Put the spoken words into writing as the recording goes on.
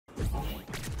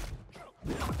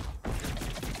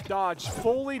Dodge.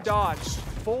 Fully dodged.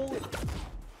 Fully.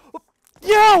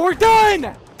 Yeah, we're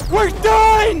done! We're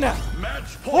done!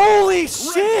 Holy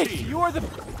shit! You are the.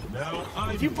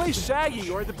 If you play Shaggy,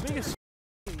 you are the biggest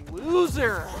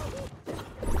loser.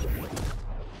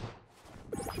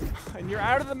 And you're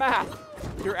out of the map.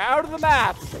 You're out of the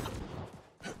map.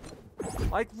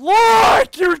 Like,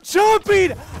 look! You're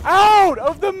jumping out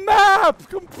of the map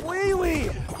completely!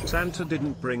 Santa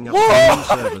didn't bring up the new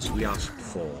service we asked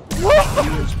for. He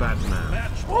is bad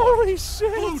man. Holy shit!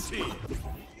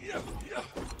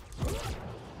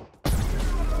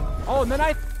 Oh, and then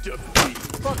I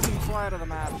fucking fly out of the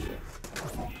map.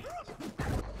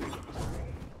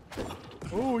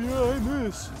 Oh yeah, I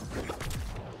miss.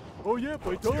 Oh yep,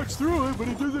 I dodged through it, but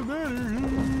it doesn't matter.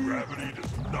 Gravity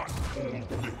does not hold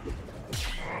me.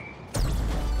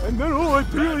 And then, oh, I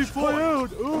barely fly out.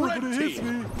 Oh, but it hits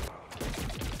me.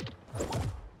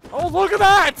 Oh, look at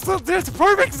that! So that's a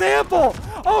perfect example!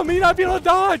 Oh, me not being able to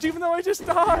dodge, even though I just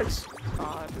dodged.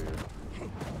 Ah, dude.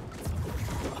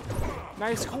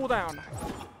 Nice cooldown.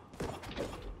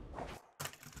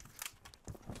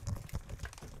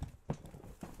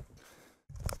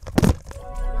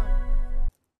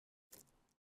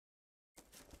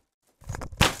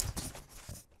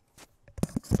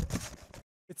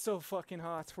 It's so fucking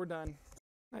hot. We're done.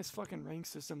 Nice fucking rank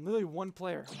system. Literally one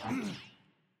player.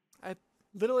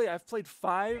 I've played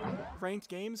 5 ranked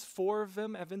games. 4 of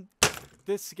them have been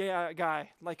this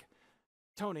guy. Like,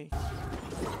 Tony.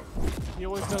 He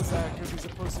always does that because he's a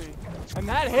pussy. And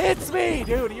that hits me,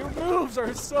 dude. Your moves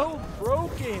are so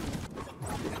broken.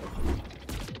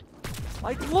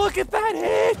 Like, look at that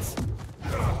hit.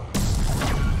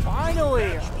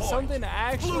 Finally, something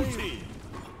actually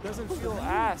doesn't feel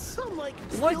ass.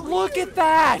 Like, look at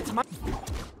that.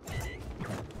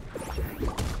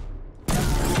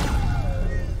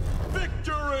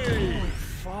 Victory!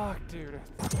 Fuck, dude.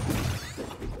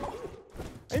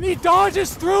 And he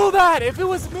dodges through that! If it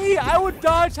was me, I would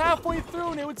dodge halfway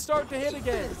through and it would start to hit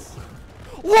again.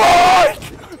 What?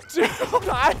 Dude,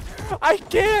 I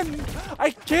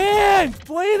can't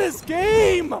play this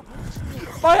game!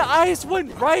 My ice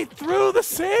went right through the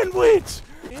sandwich!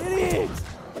 Idiot!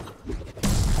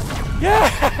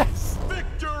 Yes!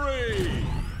 Victory!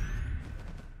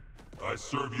 I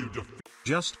serve you defeat.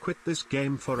 Just quit this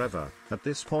game forever. At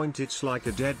this point it's like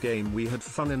a dead game. We had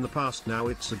fun in the past, now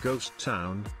it's a ghost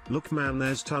town. Look man,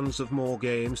 there's tons of more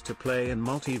games to play, and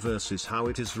Multiversus how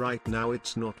it is right now,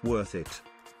 it's not worth it.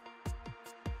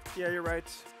 Yeah, you're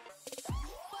right.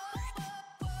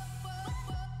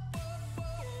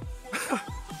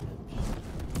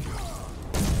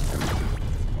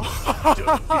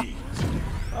 Defeat.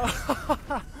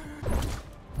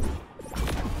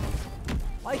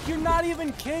 Like, you're not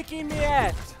even kicking me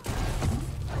yet.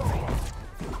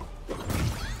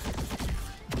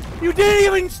 You didn't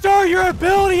even start your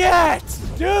ability yet!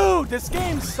 Dude, this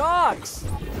game sucks.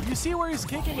 You see where he's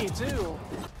kicking me too.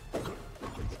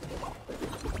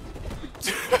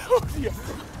 Dude,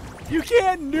 you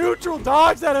can't neutral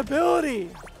dodge that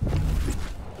ability.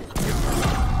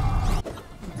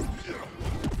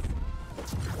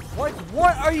 Like,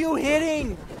 what are you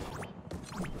hitting?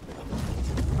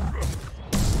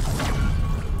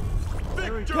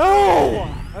 There we go!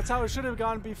 That's how it should have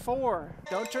gone before.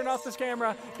 Don't turn off this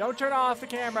camera. Don't turn off the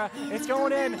camera. It's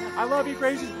going in. I love you,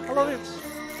 Crazy. I love you.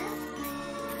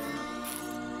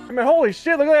 I mean, holy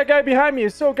shit, look at that guy behind me.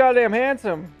 He's so goddamn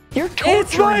handsome. You're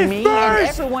torturing me and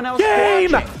everyone else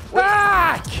game watching.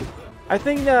 back! I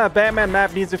think Batman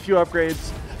map needs a few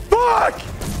upgrades. Fuck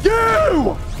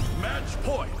you! Match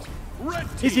point. Red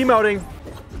team. He's emoting.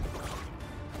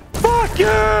 Fuck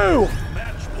you!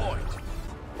 Match point.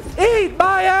 Eat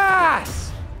my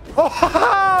ass!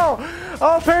 Oh,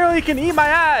 apparently he can eat my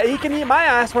ass. He can eat my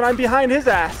ass when I'm behind his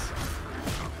ass.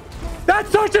 That's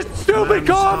such a stupid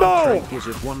combo! Is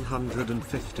at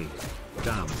 150.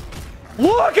 Damn.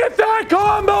 Look at that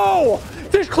combo!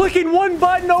 Just clicking one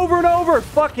button over and over.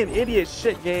 Fucking idiot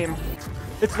shit game.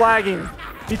 It's lagging.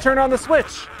 You turn on the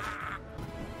switch.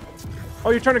 Oh,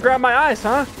 you're trying to grab my eyes,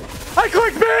 huh? I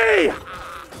clicked B!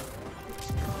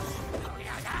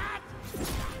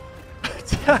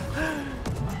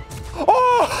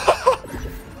 Oh!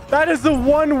 That is the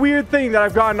one weird thing that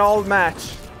I've gotten all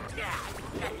match.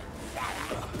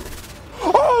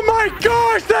 Oh my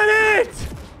gosh, that hit!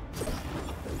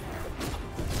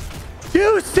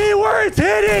 You see where it's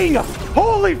hitting?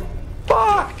 Holy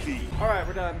fuck! All right,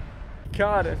 we're done.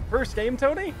 God, first game,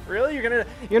 Tony? Really? You're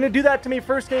gonna do that to me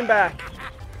first game back?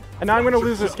 And now I'm gonna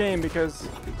lose this game because.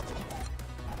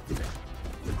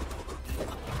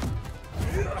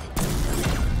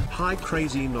 Hi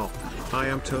CrazyNoc, I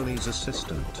am Tony's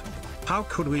assistant. How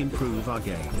could we improve our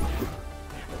game?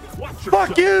 Watch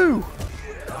Fuck you!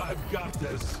 I've got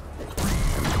this.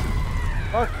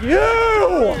 Fuck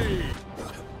you!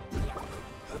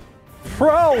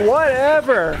 Bro,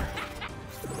 whatever.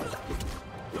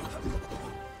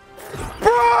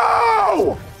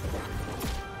 Bro!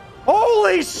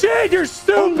 Holy shit, you're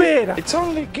stupid! It's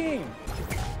only a game.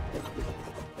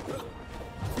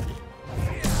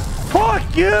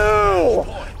 Fuck you!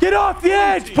 Get off the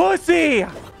edge, pussy!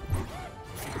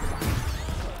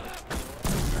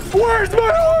 Where's my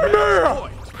armor?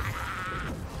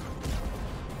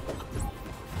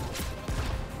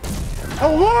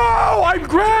 Hello! I'm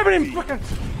grabbing him! Fucking...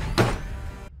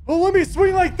 Well, let me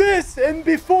swing like this, and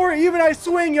before even I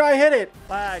swing, I hit it.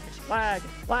 Lag, lag,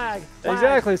 lag.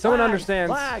 Exactly, someone understands.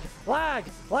 Lag, lag,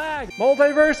 lag.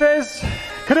 Multiversus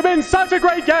could have been such a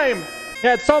great game. It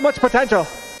had so much potential.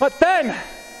 But then,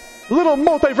 little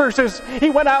Multiversus, he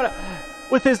went out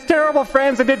with his terrible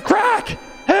friends and did crack,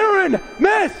 heroin,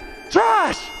 meth,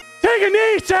 trash. Take a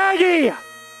knee, Shaggy.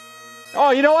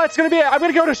 Oh, you know what? It's gonna be. I'm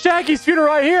gonna go to Shaggy's funeral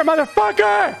right here,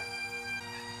 motherfucker.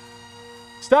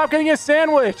 Stop getting a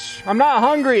sandwich. I'm not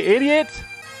hungry, idiot.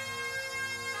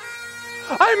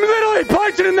 I'm literally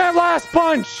punching in that last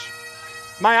punch.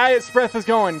 My ice breath is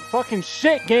going. Fucking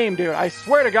shit game, dude. I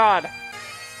swear to God.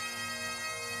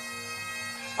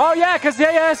 Oh, yeah, because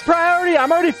AS priority.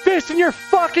 I'm already fisting your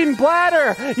fucking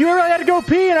bladder. You really had to go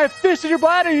pee, and I fisted your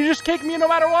bladder. You just kick me no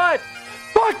matter what.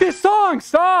 Fuck this song.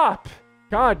 Stop.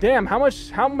 God damn. How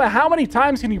many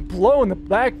times can you blow in the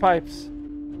bagpipes?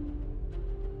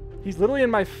 He's literally in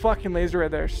my fucking laser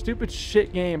right there. Stupid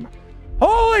shit game.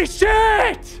 Holy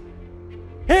shit!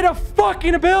 Hit a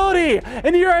fucking ability!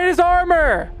 And you're in his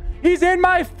armor! He's in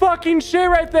my fucking shit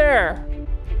right there!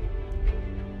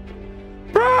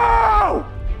 Bro!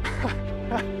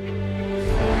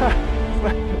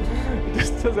 This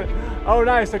doesn't... Oh,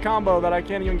 nice. A combo that I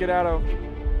can't even get out of.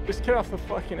 Just get off the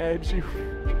fucking edge.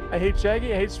 I hate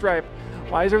Shaggy. I hate Stripe.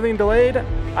 Why is everything delayed?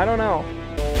 I don't know.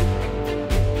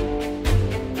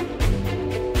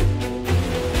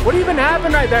 What even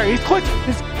happened right there? He's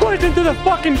glitching through the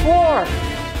fucking floor.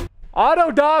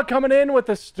 Auto Dog coming in with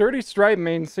a sturdy stripe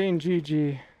main saying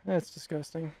GG. That's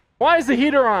disgusting. Why is the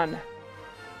heater on?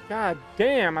 God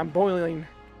damn, I'm boiling.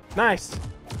 Nice.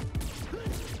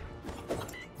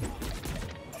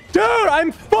 Dude,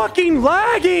 I'm fucking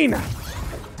lagging.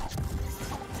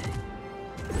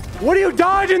 What are you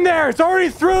dodging there? It's already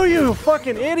through you,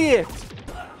 fucking idiot.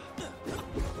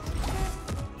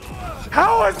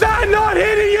 How is that not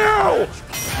hitting you?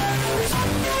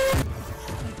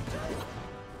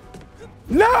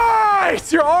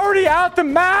 Nice! You're already out the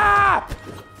map!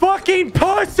 Fucking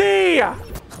pussy!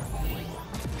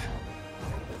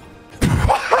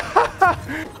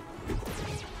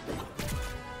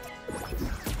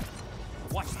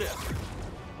 Watch this.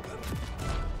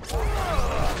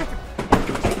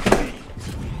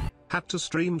 Had to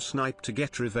stream snipe to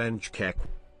get revenge, Keck.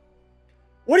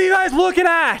 What are you guys looking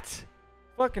at?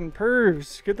 Fucking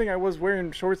pervs. Good thing I was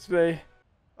wearing shorts today.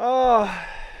 I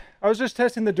was just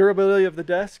testing the durability of the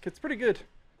desk. It's pretty good.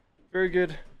 Very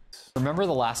good. Remember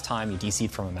the last time you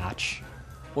DC'd from a match?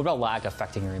 What about lag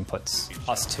affecting your inputs?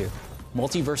 Us too.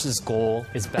 Multiversus' goal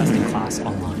is best in class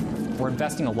online. We're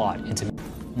investing a lot into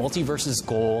Multiversus'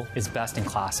 goal is best in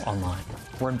class online.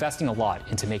 We're investing a lot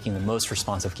into making the most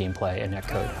responsive gameplay and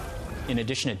netcode, in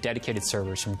addition to dedicated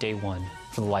servers from day one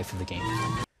for the life of the game.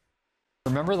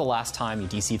 Remember the last time you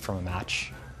DC'd from a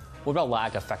match? What about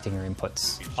lag affecting your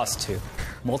inputs? Us too.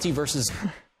 Multiversus...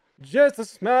 Just a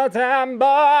small town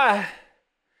boy,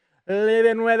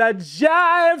 living with a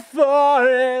giant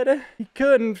forehead. He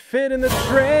couldn't fit in the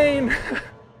train.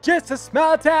 Just a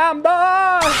small town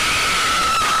boy.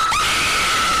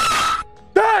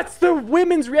 That's the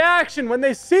women's reaction when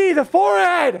they see the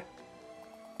forehead.